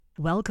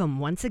Welcome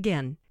once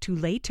again to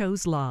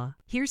Leto's Law.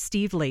 Here's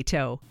Steve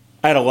Leto.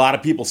 I had a lot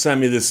of people send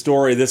me this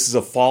story. This is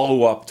a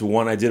follow-up to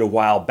one I did a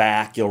while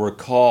back. You'll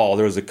recall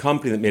there was a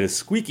company that made a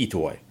Squeaky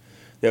toy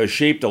that was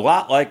shaped a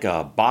lot like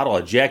a bottle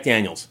of Jack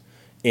Daniels.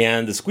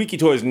 And the Squeaky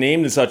toy is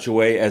named in such a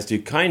way as to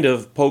kind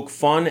of poke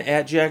fun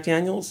at Jack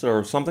Daniels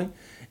or something.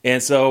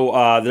 And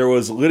so there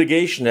was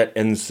litigation that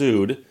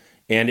ensued,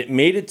 and it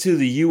made it to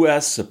the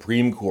U.S.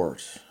 Supreme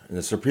Court. And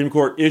the Supreme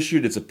Court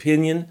issued its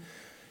opinion,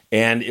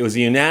 and it was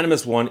a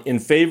unanimous one in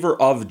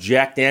favor of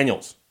Jack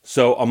Daniels.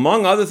 So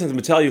among other things, I'm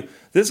going to tell you,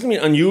 this is going to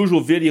be an unusual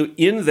video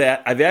in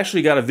that I've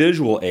actually got a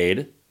visual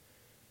aid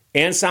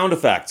and sound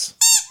effects.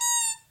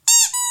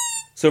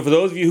 So for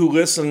those of you who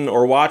listen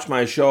or watch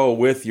my show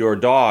with your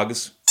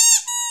dogs,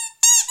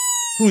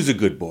 who's a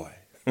good boy?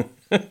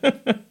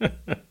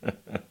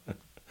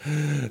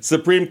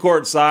 Supreme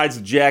Court sides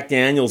with Jack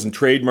Daniels in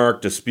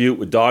trademark dispute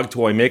with dog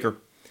toy maker.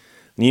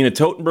 Nina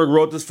Totenberg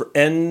wrote this for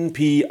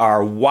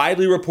NPR.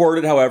 Widely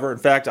reported, however. In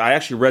fact, I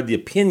actually read the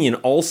opinion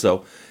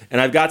also,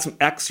 and I've got some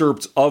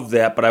excerpts of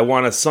that, but I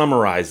want to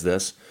summarize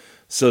this.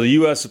 So the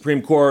U.S.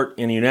 Supreme Court,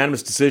 in a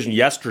unanimous decision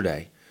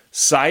yesterday,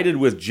 sided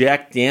with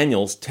Jack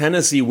Daniels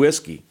Tennessee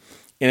Whiskey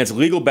in its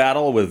legal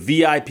battle with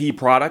VIP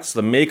Products,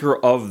 the maker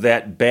of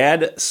that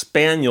Bad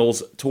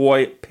Spaniels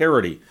toy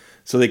parody.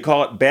 So they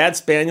call it Bad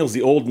Spaniels,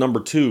 the old number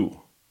 2.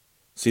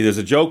 See, there's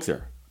a joke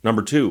there.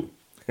 Number 2.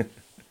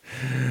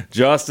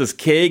 Justice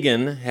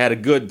Kagan had a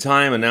good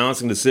time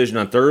announcing the decision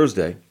on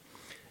Thursday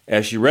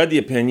as she read the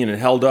opinion and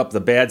held up the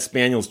Bad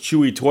Spaniels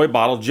Chewy toy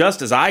bottle,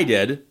 just as I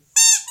did,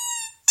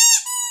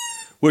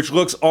 which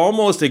looks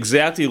almost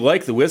exactly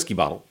like the whiskey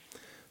bottle.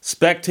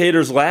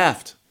 Spectators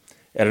laughed.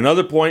 At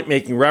another point,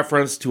 making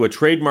reference to a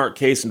trademark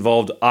case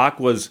involved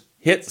Aqua's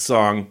hit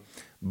song,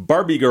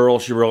 Barbie Girl,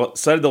 she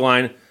recited the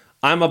line,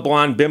 "I'm a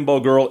blonde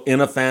bimbo girl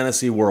in a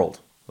fantasy world."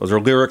 Those are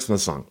lyrics from the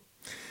song.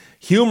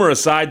 Humor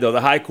aside, though,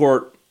 the High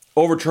Court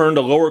overturned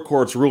a lower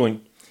court's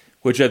ruling,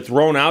 which had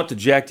thrown out the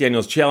Jack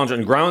Daniels challenge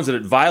on grounds that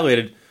it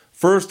violated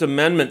First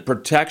Amendment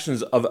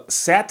protections of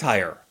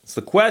satire.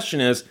 So the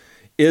question is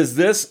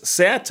this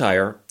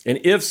satire? And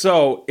if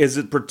so, is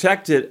it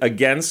protected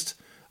against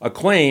a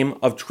claim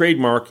of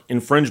trademark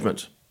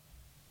infringement?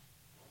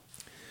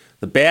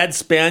 The Bad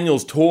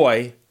Spaniels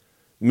toy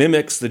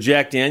mimics the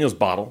Jack Daniels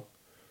bottle,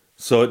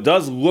 so it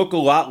does look a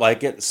lot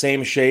like it,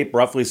 same shape,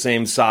 roughly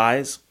same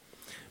size,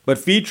 but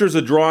features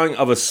a drawing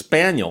of a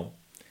spaniel.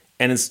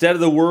 And instead of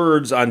the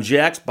words on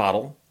Jack's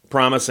bottle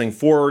promising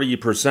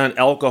 40%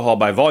 alcohol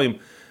by volume,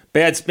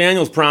 Bad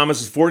Spaniels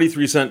promises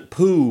 43%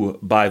 poo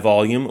by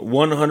volume,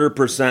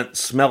 100%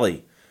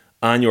 smelly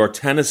on your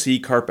Tennessee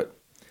carpet.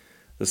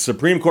 The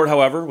Supreme Court,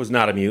 however, was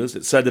not amused.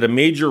 It said that a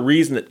major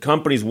reason that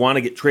companies want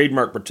to get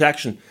trademark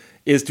protection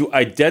is to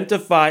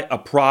identify a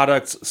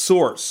product's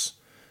source.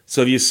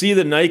 So if you see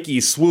the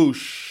Nike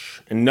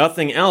swoosh and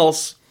nothing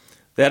else,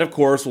 that, of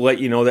course, will let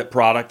you know that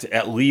product,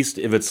 at least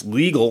if it's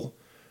legal,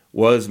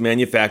 was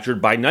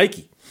manufactured by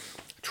Nike.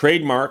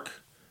 Trademark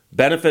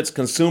benefits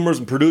consumers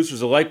and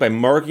producers alike by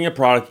marking a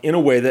product in a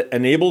way that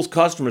enables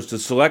customers to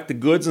select the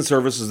goods and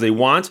services they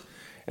want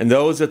and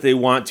those that they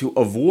want to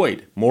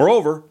avoid.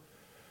 Moreover,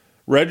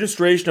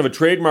 registration of a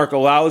trademark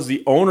allows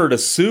the owner to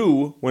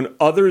sue when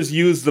others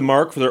use the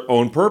mark for their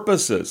own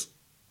purposes.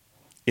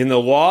 In the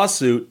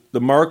lawsuit,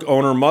 the mark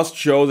owner must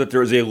show that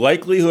there is a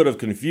likelihood of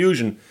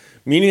confusion,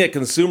 meaning that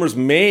consumers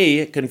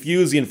may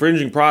confuse the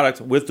infringing product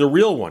with the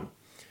real one.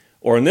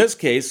 Or in this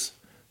case,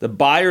 the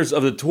buyers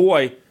of the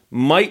toy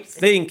might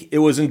think it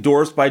was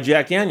endorsed by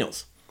Jack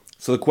Daniels.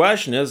 So the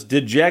question is,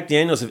 did Jack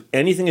Daniels have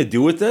anything to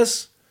do with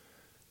this?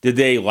 Did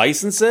they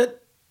license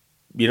it?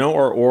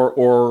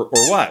 Or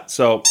what?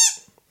 So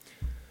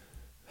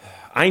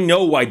I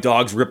know why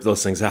dogs rip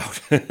those things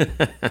out.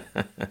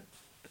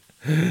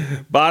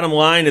 Bottom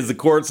line is the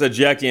court said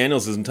Jack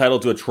Daniels is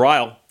entitled to a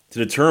trial to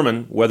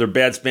determine whether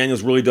Bad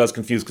Spaniels really does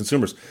confuse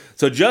consumers.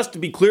 So just to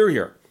be clear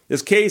here,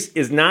 this case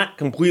is not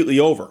completely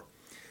over.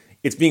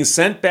 It's being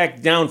sent back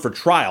down for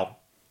trial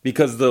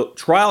because the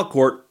trial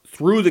court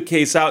threw the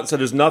case out and said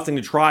there's nothing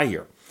to try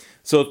here.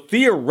 So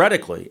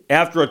theoretically,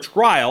 after a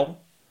trial,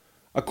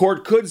 a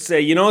court could say,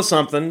 you know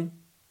something,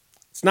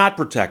 it's not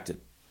protected.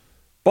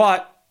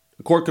 But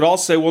the court could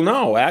also say, well,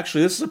 no,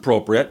 actually, this is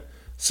appropriate.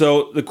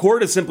 So the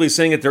court is simply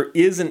saying that there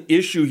is an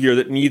issue here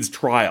that needs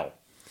trial.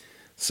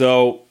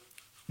 So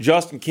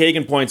Justin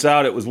Kagan points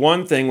out it was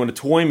one thing when a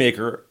toy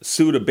maker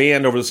sued a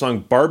band over the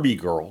song Barbie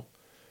Girl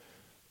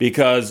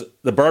because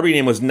the Barbie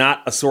name was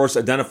not a source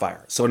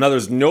identifier. So in other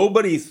words,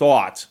 nobody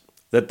thought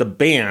that the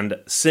band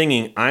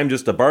singing I'm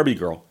Just a Barbie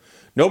Girl,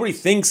 nobody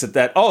thinks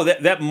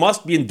that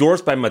must be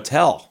endorsed by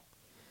Mattel.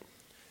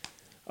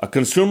 A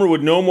consumer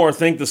would no more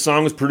think the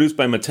song was produced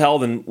by Mattel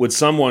than would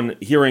someone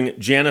hearing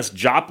Janis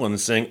Joplin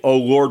sing, "Oh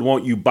Lord,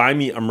 won't you buy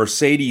me a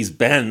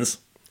Mercedes-Benz?"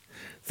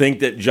 think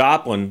that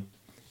Joplin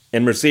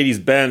and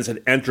Mercedes-Benz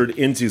had entered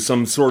into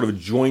some sort of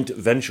joint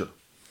venture.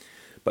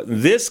 But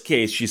in this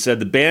case, she said,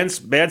 the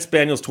Bad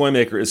Spaniels toy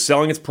maker is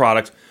selling its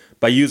product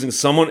by using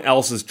someone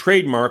else's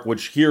trademark,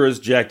 which here is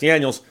Jack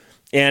Daniels,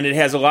 And it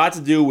has a lot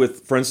to do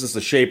with, for instance,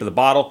 the shape of the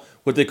bottle,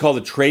 what they call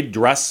the trade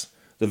dress,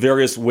 the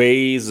various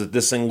ways that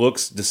this thing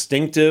looks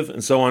distinctive,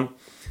 and so on.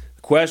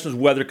 The question is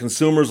whether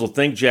consumers will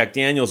think Jack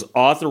Daniels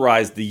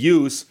authorized the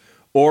use,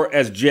 or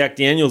as Jack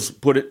Daniels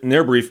put it in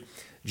their brief,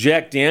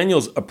 Jack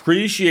Daniels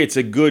appreciates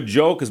a good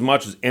joke as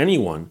much as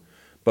anyone,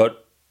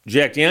 but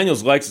Jack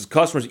Daniels likes his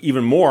customers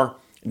even more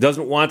and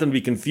doesn't want them to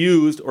be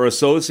confused or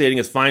associating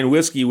its fine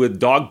whiskey with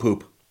dog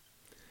poop.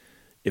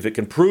 If it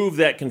can prove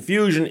that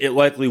confusion, it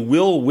likely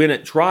will win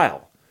at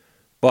trial.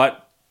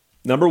 But,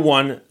 number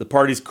one, the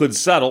parties could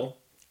settle,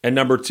 and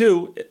number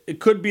two,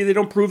 it could be they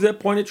don't prove that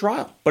point at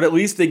trial. But at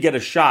least they get a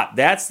shot.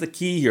 That's the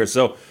key here.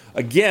 So,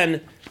 again,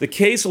 the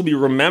case will be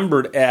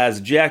remembered as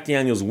Jack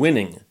Daniels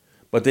winning,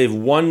 but they've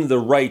won the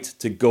right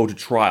to go to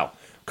trial.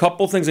 A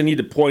couple things I need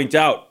to point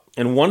out,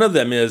 and one of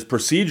them is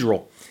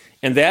procedural,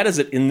 and that is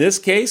that in this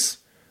case,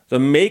 the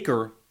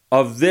maker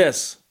of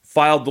this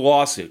filed the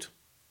lawsuit.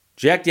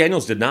 Jack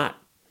Daniels did not.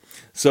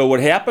 So what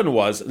happened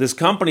was this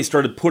company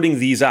started putting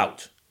these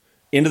out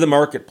into the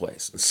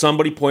marketplace.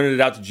 Somebody pointed it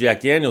out to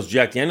Jack Daniels.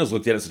 Jack Daniels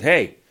looked at it and said,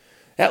 hey,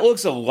 that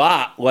looks a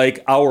lot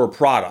like our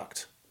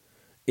product.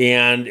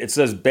 And it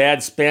says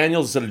Bad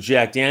Spaniels instead of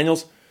Jack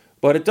Daniels.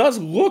 But it does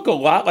look a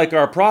lot like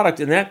our product,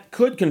 and that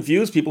could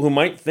confuse people who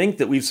might think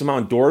that we've somehow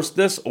endorsed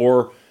this,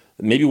 or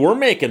maybe we're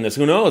making this.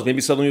 Who knows?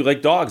 Maybe suddenly we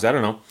like dogs. I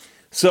don't know.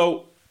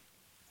 So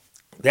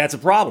that's a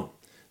problem.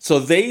 So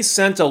they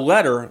sent a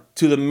letter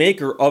to the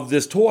maker of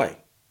this toy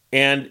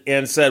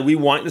and said, we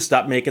want you to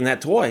stop making that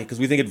toy because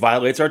we think it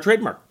violates our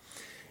trademark.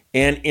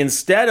 And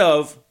instead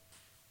of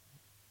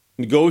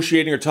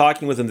negotiating or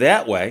talking with them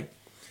that way,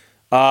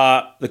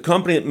 the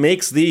company that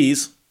makes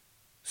these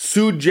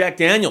sued Jack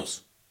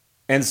Daniels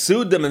and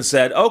sued them and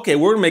said, okay,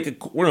 we're going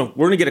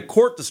to get a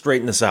court to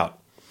straighten this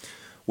out.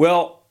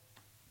 Well,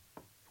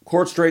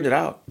 court straightened it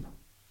out.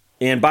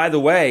 And by the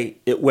way,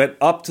 it went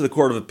up to the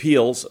Court of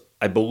Appeals,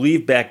 I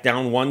believe back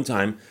down one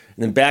time,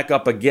 and then back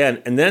up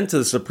again, and then to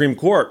the Supreme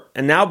Court,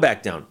 and now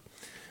back down.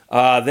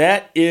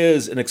 That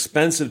is an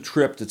expensive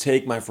trip to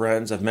take, my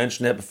friends. I've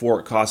mentioned that before.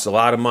 It costs a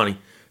lot of money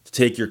to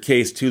take your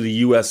case to the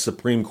U.S.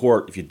 Supreme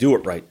Court if you do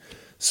it right.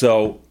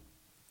 So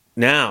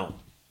now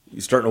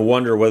you're starting to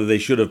wonder whether they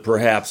should have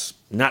perhaps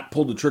not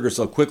pulled the trigger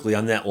so quickly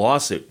on that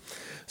lawsuit.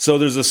 So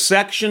there's a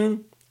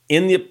section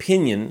in the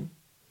opinion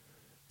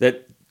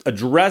that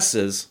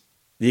addresses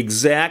the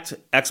exact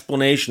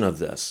explanation of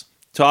this,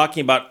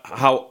 talking about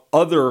how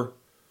other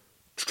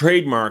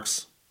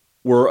trademarks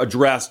were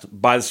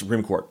addressed by the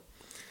Supreme Court.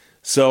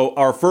 So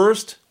our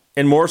first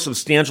and more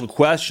substantial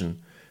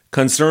question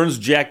concerns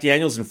Jack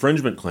Daniels'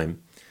 infringement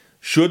claim.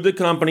 Should the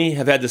company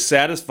have had to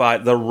satisfy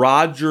the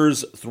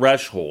Rogers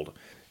threshold?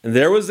 And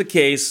there was the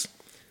case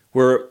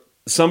where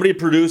somebody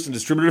produced and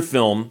distributed a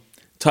film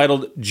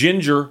titled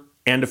Ginger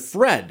and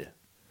Fred.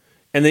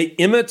 And they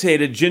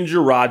imitated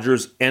Ginger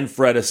Rogers and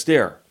Fred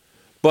Astaire.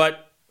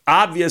 But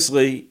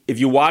obviously, if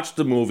you watched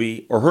the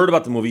movie or heard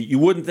about the movie, you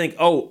wouldn't think,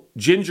 oh,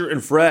 Ginger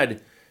and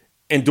Fred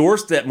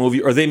endorsed that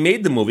movie or they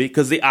made the movie,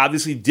 because they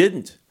obviously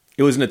didn't.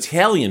 It was an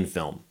Italian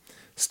film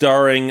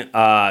starring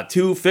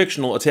two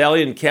fictional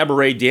Italian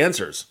cabaret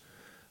dancers,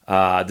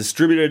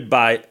 distributed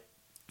by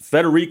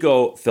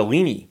Federico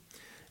Fellini.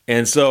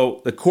 And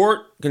so the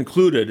court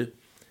concluded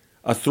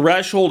a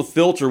threshold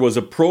filter was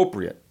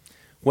appropriate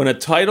when a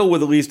title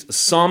with at least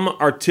some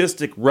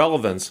artistic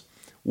relevance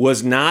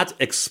was not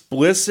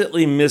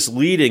explicitly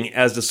misleading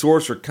as to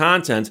source or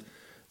content.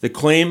 The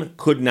claim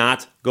could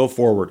not go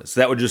forward. So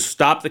that would just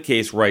stop the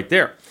case right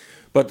there.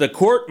 But the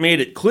court made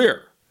it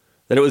clear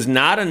that it was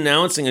not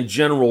announcing a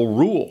general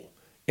rule.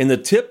 In the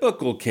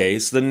typical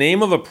case, the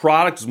name of a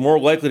product is more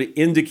likely to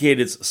indicate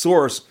its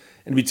source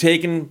and be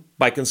taken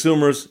by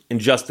consumers in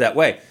just that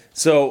way.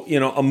 So,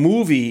 a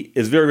movie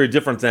is very, very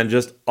different than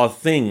just a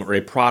thing or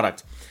a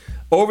product.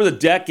 Over the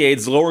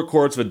decades, lower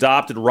courts have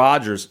adopted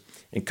Rogers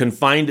and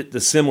confined it to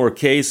similar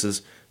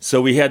cases.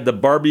 So we had the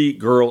Barbie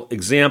girl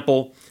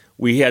example.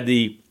 We had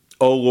the,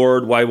 oh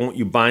Lord, why won't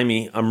you buy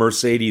me a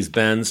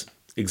Mercedes-Benz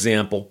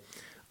example.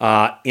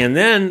 And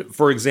then,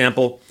 for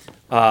example,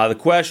 the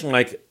question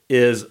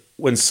is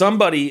when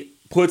somebody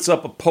puts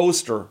up a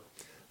poster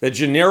that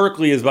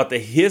generically is about the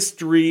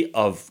history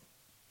of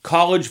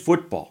college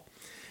football,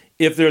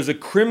 if there's a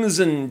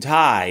Crimson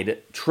Tide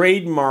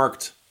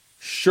trademarked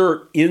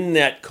shirt in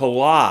that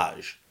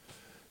collage,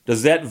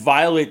 does that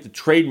violate the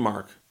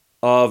trademark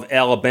of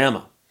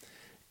Alabama?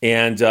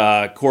 And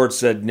court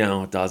said,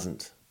 no, it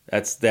doesn't.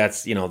 That's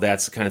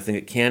the kind of thing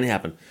that can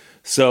happen.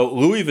 So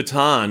Louis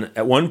Vuitton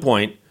at one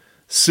point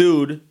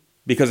sued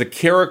because a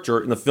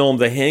character in the film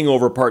The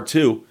Hangover Part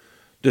 2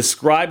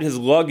 described his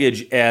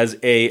luggage as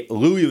a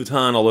Louis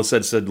Vuitton, although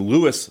it said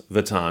Louis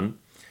Vuitton,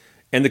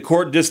 and the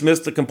court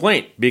dismissed the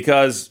complaint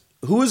because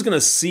who is going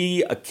to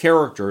see a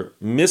character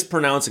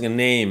mispronouncing a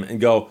name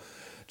and go,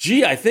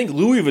 gee, I think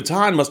Louis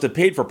Vuitton must have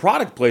paid for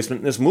product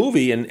placement in this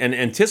movie and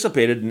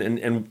anticipated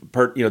and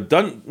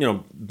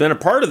been a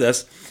part of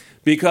this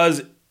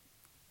because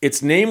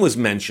its name was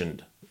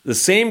mentioned. The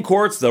same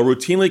courts, though,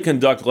 routinely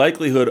conduct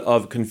likelihood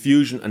of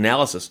confusion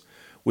analysis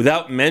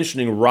without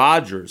mentioning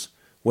Rogers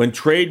when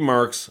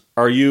trademarks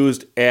are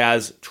used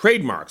as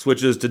trademarks,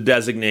 which is to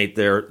designate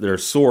their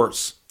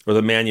source or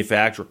the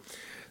manufacturer.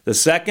 The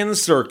Second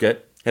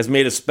Circuit has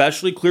made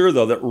especially clear,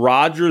 though, that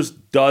Rogers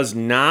does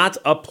not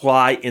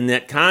apply in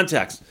that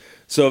context.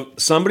 So if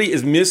somebody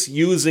is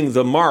misusing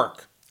the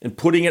mark and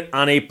putting it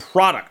on a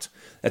product,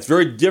 that's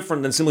very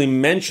different than simply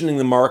mentioning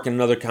the mark in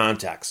another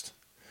context.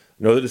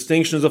 I know the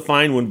distinction is a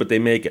fine one, but they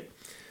make it.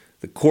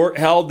 The court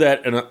held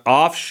that an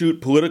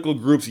offshoot political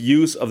group's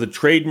use of the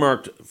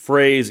trademarked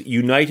phrase,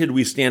 "United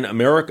We Stand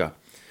America,"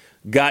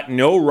 got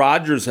no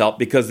Rogers help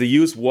because the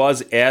use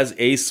was as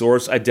a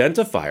source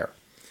identifier.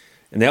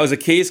 And that was a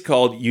case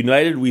called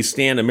United We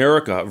Stand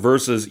America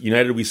versus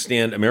United We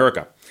Stand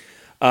America,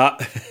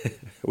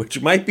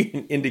 which might be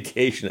an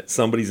indication that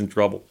somebody's in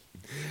trouble.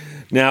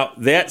 Now,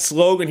 that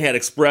slogan had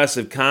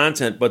expressive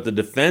content, but the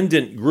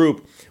defendant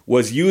group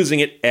was using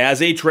it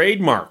as a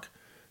trademark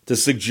to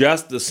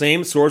suggest the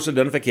same source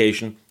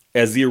identification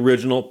as the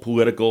original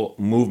political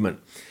movement.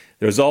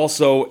 There's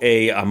also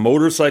a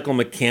motorcycle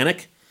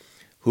mechanic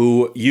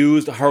who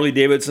used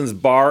Harley-Davidson's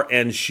bar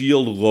and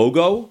shield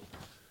logo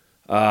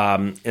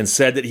and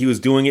said that he was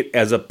doing it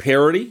as a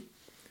parody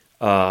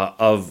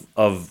of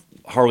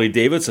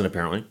Harley-Davidson,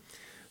 apparently.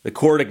 The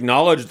court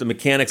acknowledged the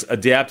mechanic's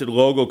adapted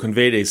logo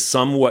conveyed a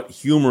somewhat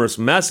humorous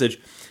message,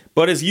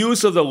 but his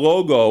use of the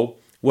logo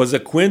was a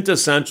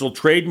quintessential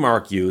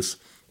trademark use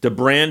to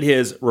brand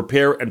his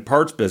repair and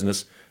parts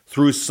business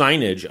through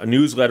signage, a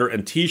newsletter,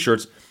 and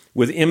T-shirts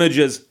with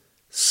images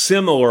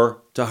similar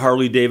to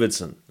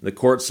Harley-Davidson. The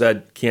court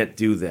said, can't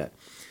do that.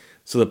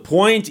 So the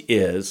point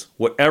is,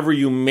 whatever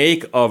you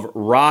make of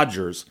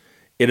Rogers,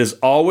 it has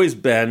always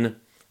been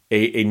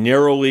a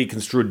narrowly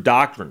construed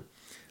doctrine.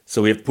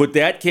 So we have put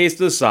that case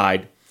to the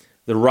side.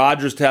 The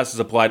Rogers test is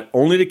applied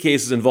only to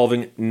cases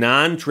involving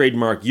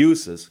non-trademark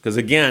uses. Because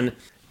again,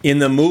 in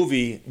the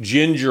movie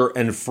Ginger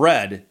and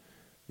Fred,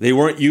 they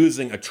weren't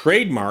using a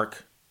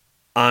trademark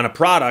on a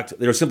product.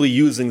 They were simply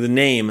using the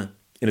name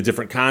in a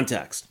different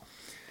context.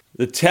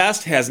 The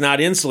test has not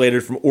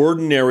insulated from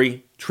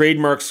ordinary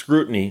trademark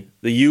scrutiny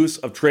the use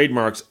of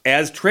trademarks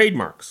as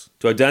trademarks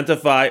to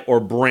identify or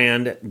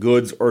brand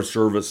goods or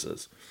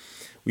services.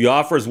 We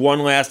offer as one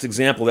last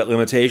example of that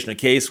limitation a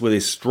case with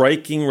a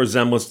striking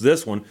resemblance to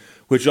this one,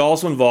 which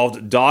also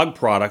involved dog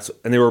products,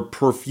 and they were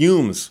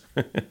perfumes.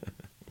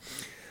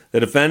 The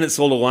defendant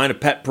sold a line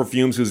of pet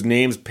perfumes whose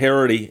names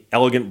parody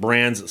elegant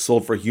brands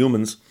sold for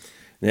humans.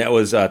 That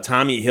was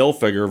Tommy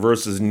Hilfiger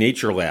versus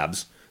Nature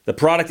Labs. The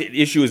product at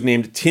issue is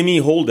named Timmy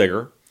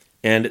Holdigger,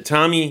 and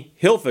Tommy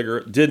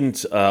Hilfiger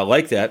didn't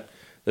like that.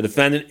 The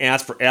defendant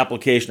asked for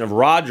application of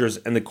Rogers,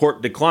 and the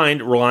court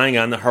declined, relying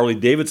on the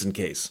Harley-Davidson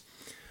case.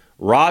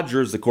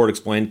 Rogers, the court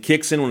explained,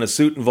 kicks in when a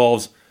suit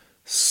involves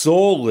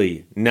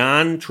solely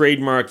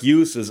non-trademark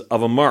uses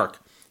of a mark.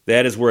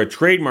 That is, where a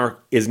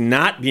trademark is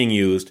not being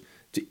used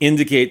to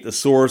indicate the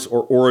source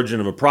or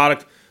origin of a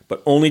product,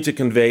 but only to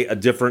convey a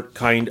different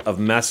kind of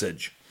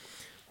message.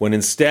 When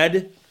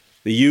instead,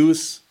 the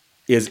use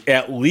is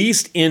at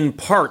least in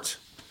part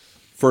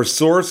for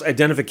source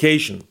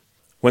identification,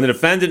 when the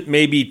defendant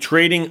may be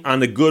trading on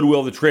the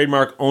goodwill of the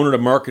trademark owner to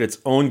market its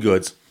own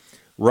goods,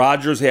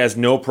 Rogers has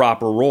no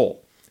proper role.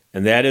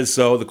 And that is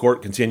so, the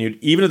court continued,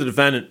 even if the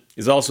defendant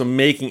is also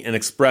making an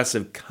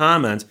expressive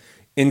comment,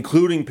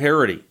 including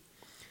parody.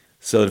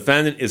 So the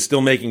defendant is still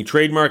making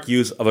trademark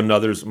use of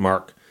another's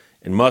mark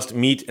and must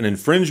meet an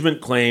infringement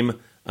claim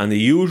on the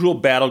usual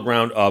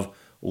battleground of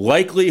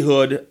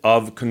likelihood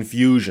of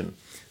confusion.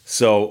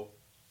 So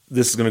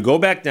this is going to go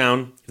back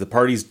down if the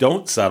parties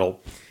don't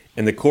settle,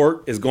 and the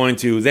court is going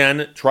to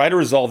then try to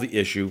resolve the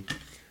issue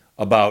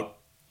about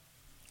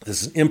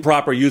this is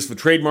improper use of a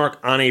trademark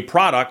on a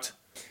product.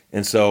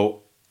 And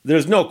so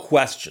there's no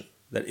question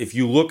that if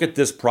you look at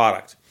this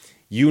product,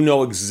 you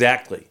know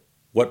exactly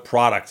what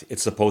product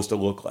it's supposed to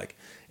look like.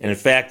 And in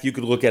fact, you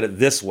could look at it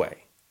this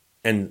way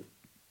and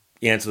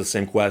answer the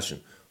same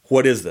question.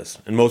 What is this?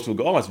 And most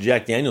people go, oh, it's a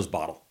Jack Daniels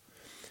bottle.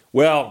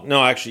 Well,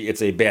 no, actually,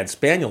 it's a Bad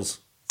Spaniels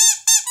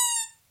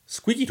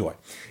squeaky toy.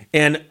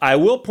 And I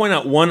will point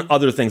out one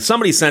other thing.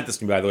 Somebody sent this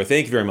to me, by the way.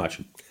 Thank you very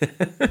much.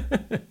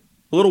 A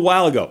little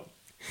while ago.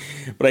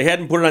 But I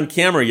hadn't put it on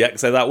camera yet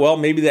because I thought, well,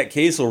 maybe that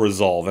case will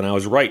resolve. And I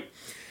was right.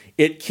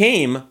 It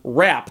came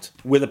wrapped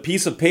with a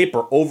piece of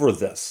paper over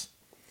this,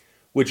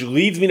 which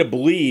leads me to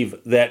believe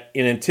that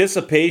in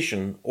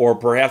anticipation, or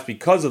perhaps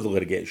because of the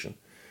litigation,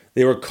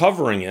 they were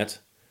covering it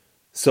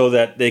so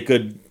that they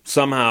could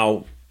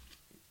somehow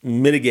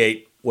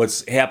mitigate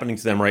what's happening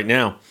to them right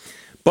now.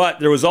 But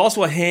there was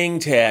also a hang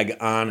tag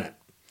on it.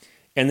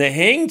 And the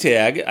hang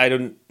tag, I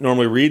don't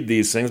normally read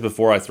these things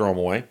before I throw them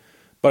away,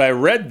 but I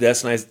read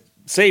this and I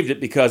saved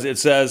it because it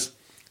says,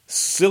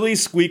 Silly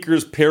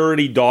Squeakers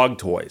Parody Dog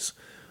Toys.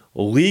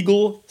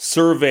 Legal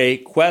survey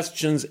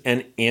questions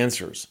and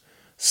answers.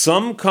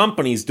 Some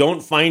companies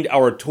don't find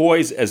our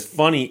toys as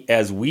funny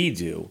as we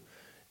do,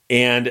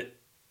 and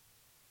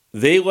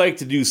they like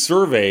to do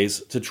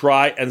surveys to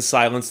try and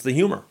silence the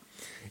humor.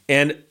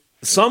 And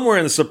somewhere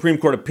in the Supreme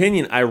Court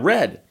opinion, I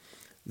read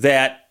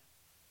that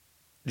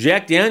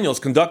Jack Daniels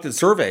conducted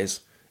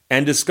surveys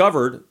and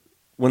discovered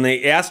when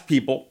they asked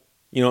people,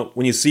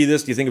 when you see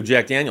this, do you think of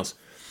Jack Daniels?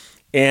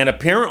 And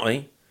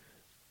apparently,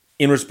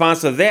 in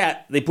response to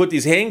that, they put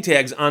these hang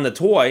tags on the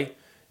toy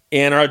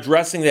and are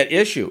addressing that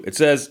issue. It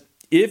says,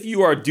 if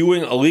you are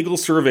doing a legal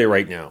survey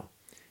right now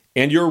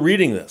and you're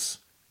reading this,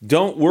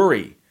 don't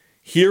worry.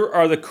 Here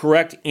are the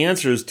correct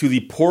answers to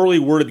the poorly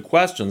worded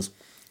questions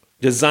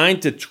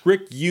designed to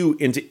trick you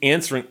into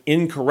answering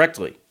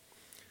incorrectly.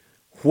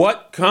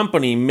 What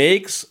company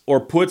makes or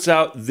puts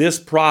out this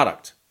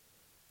product?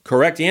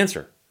 Correct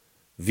answer,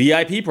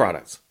 VIP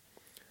products.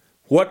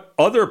 What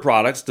other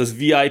products does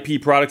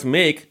VIP products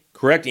make?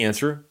 Correct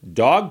answer,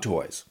 dog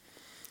toys.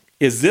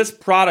 Is this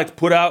product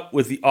put out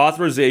with the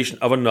authorization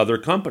of another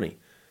company?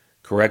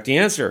 Correct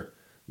answer,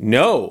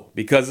 no,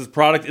 because this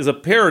product is a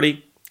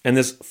parody and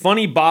this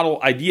funny bottle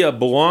idea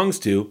belongs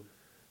to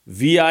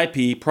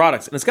VIP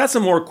products. And it's got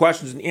some more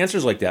questions and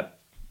answers like that.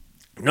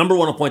 Number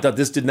one, I'll point out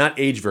this did not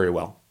age very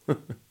well.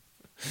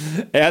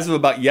 As of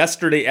about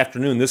yesterday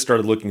afternoon, this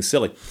started looking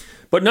silly.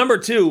 But number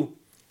two,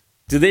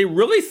 do they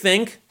really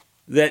think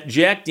that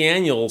Jack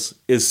Daniels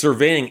is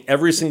surveying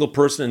every single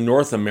person in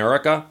North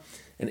America,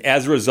 and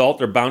as a result,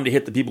 they're bound to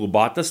hit the people who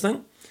bought this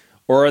thing?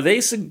 Or are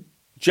they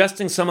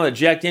suggesting someone that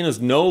Jack Daniels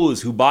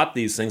knows who bought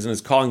these things and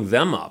is calling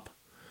them up?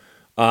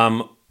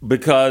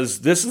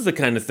 Because this is the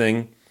kind of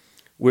thing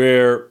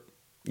where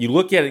you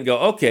look at it and go,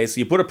 okay, so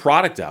you put a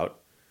product out,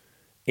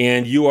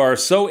 and you are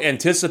so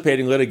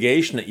anticipating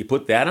litigation that you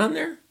put that on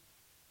there?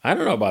 I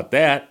don't know about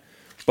that.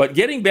 But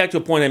getting back to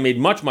a point I made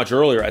much, much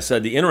earlier, I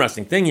said the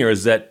interesting thing here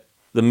is that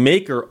the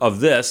maker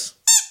of this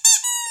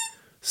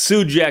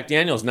sued Jack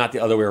Daniels, not the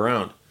other way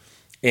around.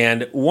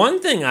 And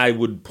one thing I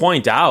would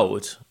point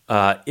out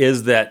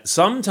is that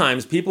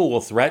sometimes people will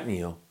threaten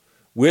you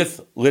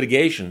with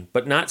litigation,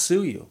 but not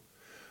sue you.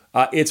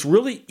 It's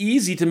really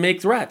easy to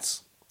make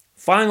threats.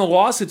 Filing a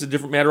lawsuit's a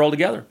different matter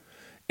altogether.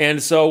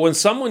 And so when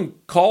someone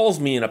calls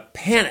me in a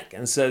panic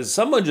and says,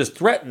 someone just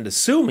threatened to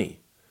sue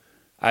me,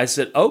 I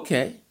said,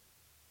 okay.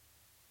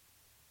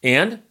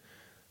 And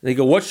they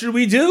go, what should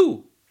we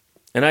do?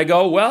 And I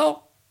go,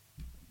 well,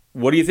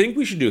 what do you think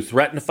we should do?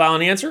 Threaten to file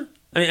an answer?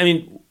 I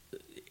mean,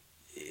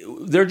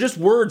 they're just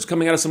words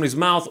coming out of somebody's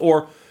mouth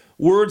or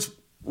words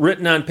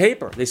written on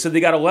paper. They said they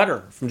got a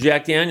letter from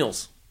Jack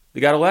Daniels.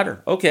 They got a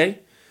letter.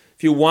 Okay.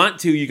 If you want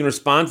to, you can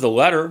respond to the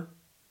letter.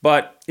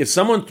 But if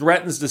someone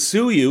threatens to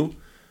sue you,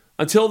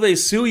 until they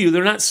sue you,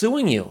 they're not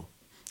suing you.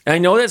 And I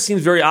know that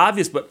seems very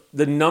obvious, but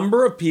the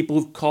number of people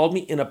who've called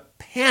me in a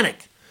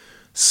panic,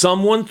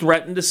 someone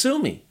threatened to sue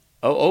me.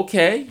 Oh,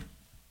 okay.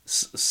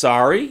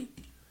 Sorry.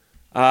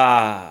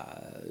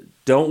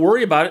 Don't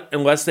worry about it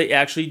unless they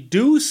actually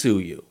do sue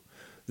you.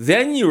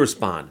 Then you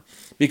respond.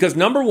 Because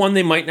number one,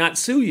 they might not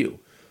sue you.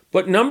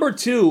 But number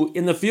two,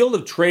 in the field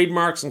of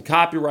trademarks and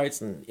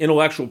copyrights and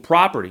intellectual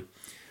property,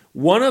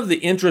 one of the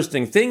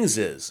interesting things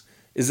is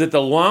that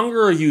the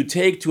longer you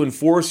take to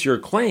enforce your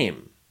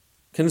claim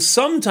can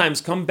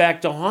sometimes come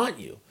back to haunt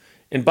you.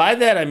 And by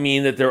that I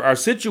mean that there are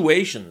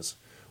situations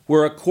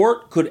where a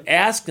court could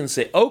ask and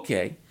say,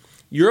 okay,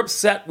 you're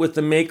upset with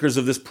the makers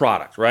of this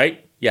product,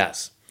 right?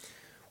 Yes.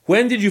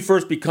 When did you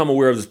first become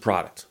aware of this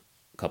product?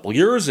 A couple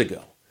years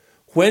ago.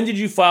 When did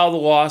you file the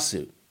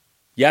lawsuit?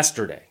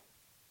 Yesterday.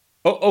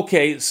 Oh,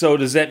 okay, so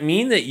does that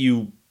mean that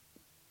you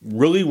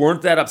really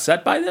weren't that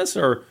upset by this?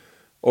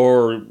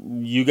 Or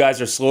you guys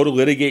are slow to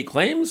litigate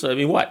claims? I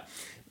mean, what?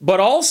 But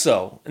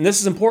also, and this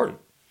is important,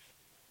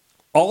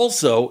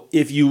 also,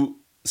 if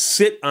you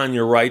sit on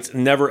your rights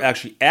and never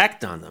actually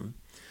act on them,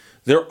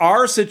 there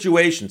are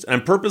situations, and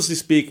I'm purposely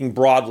speaking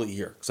broadly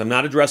here, because I'm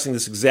not addressing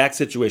this exact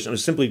situation, I'm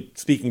just simply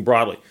speaking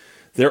broadly.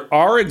 There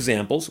are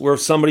examples where if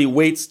somebody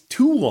waits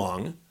too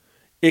long,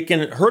 it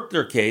can hurt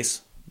their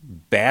case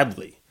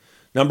badly.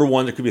 Number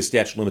one, there could be a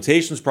statute of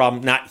limitations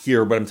problem, not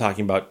here, but I'm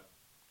talking about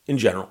in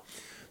general.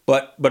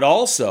 But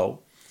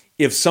also,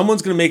 if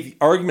someone's going to make the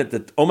argument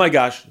that, oh my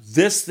gosh,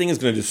 this thing is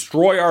going to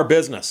destroy our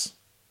business.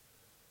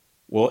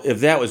 Well, if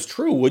that was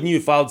true, wouldn't you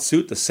have filed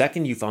suit the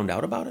second you found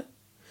out about it?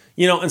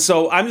 And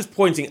so I'm just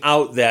pointing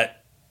out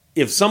that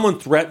if someone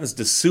threatens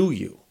to sue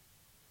you,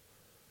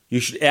 you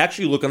should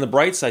actually look on the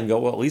bright side and go,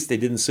 well, at least they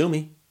didn't sue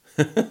me.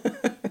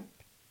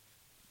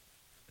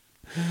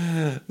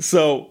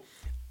 So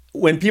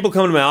when people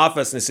come to my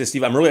office and they say,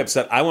 Steve, I'm really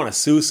upset, I want to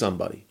sue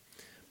somebody.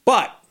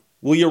 But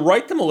will you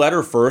write them a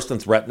letter first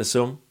and threaten to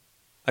sue them?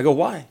 I go,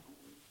 why?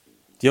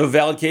 Do you have a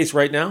valid case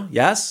right now?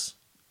 Yes.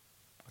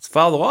 Let's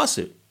file the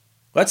lawsuit.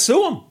 Let's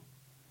sue them.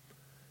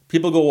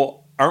 People go,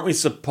 well, aren't we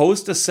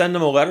supposed to send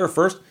them a letter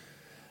first?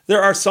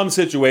 There are some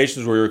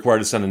situations where you're required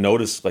to send a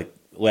notice, like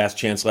last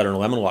chance letter and a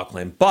lemon law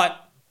claim.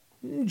 But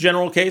in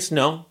general case,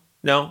 no.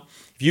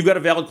 If you've got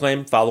a valid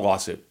claim, file the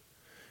lawsuit.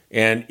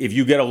 And if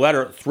you get a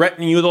letter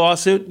threatening you with a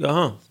lawsuit,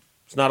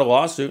 it's not a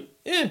lawsuit.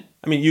 I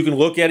mean, you can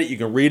look at it, you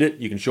can read it,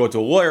 you can show it to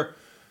a lawyer,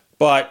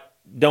 but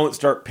don't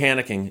start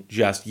panicking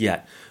just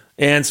yet.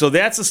 And so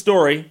that's the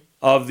story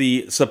of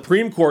the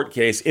Supreme Court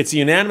case. It's a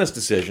unanimous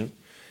decision,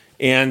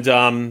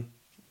 and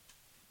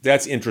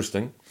that's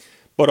interesting.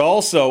 But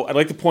also, I'd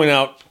like to point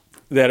out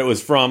that it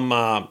was from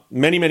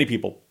many, many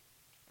people.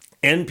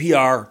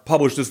 NPR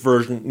published this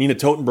version. Nina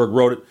Totenberg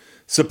wrote it.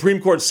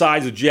 Supreme Court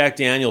sides with Jack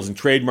Daniels in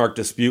trademark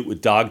dispute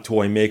with dog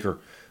toy maker,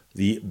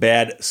 the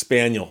Bad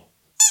Spaniel,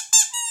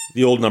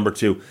 the old number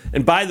 2.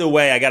 And by the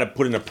way, I got to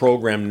put in a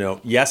program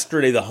note.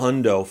 Yesterday, the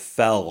hundo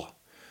fell.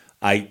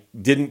 I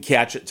didn't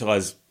catch it till I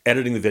was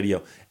editing the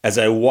video. As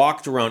I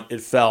walked around,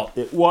 it fell.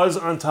 It was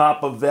on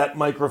top of that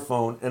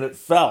microphone, and it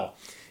fell.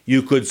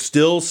 You could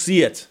still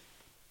see it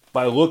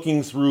by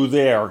looking through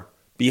there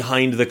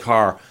behind the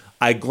car.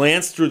 I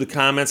glanced through the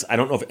comments. I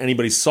don't know if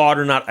anybody saw it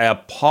or not. I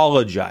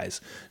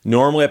apologize.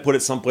 Normally, I put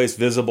it someplace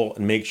visible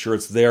and make sure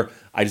it's there.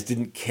 I just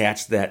didn't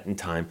catch that in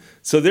time.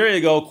 So there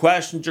you go.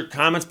 Questions or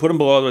comments, put them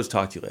below. Otherwise,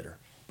 talk to you later.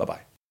 Bye-bye.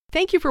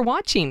 Thank you for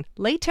watching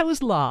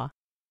Leto's Law.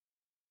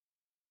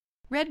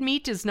 Red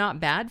meat is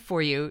not bad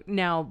for you.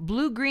 Now,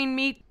 blue-green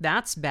meat,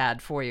 that's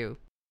bad for you.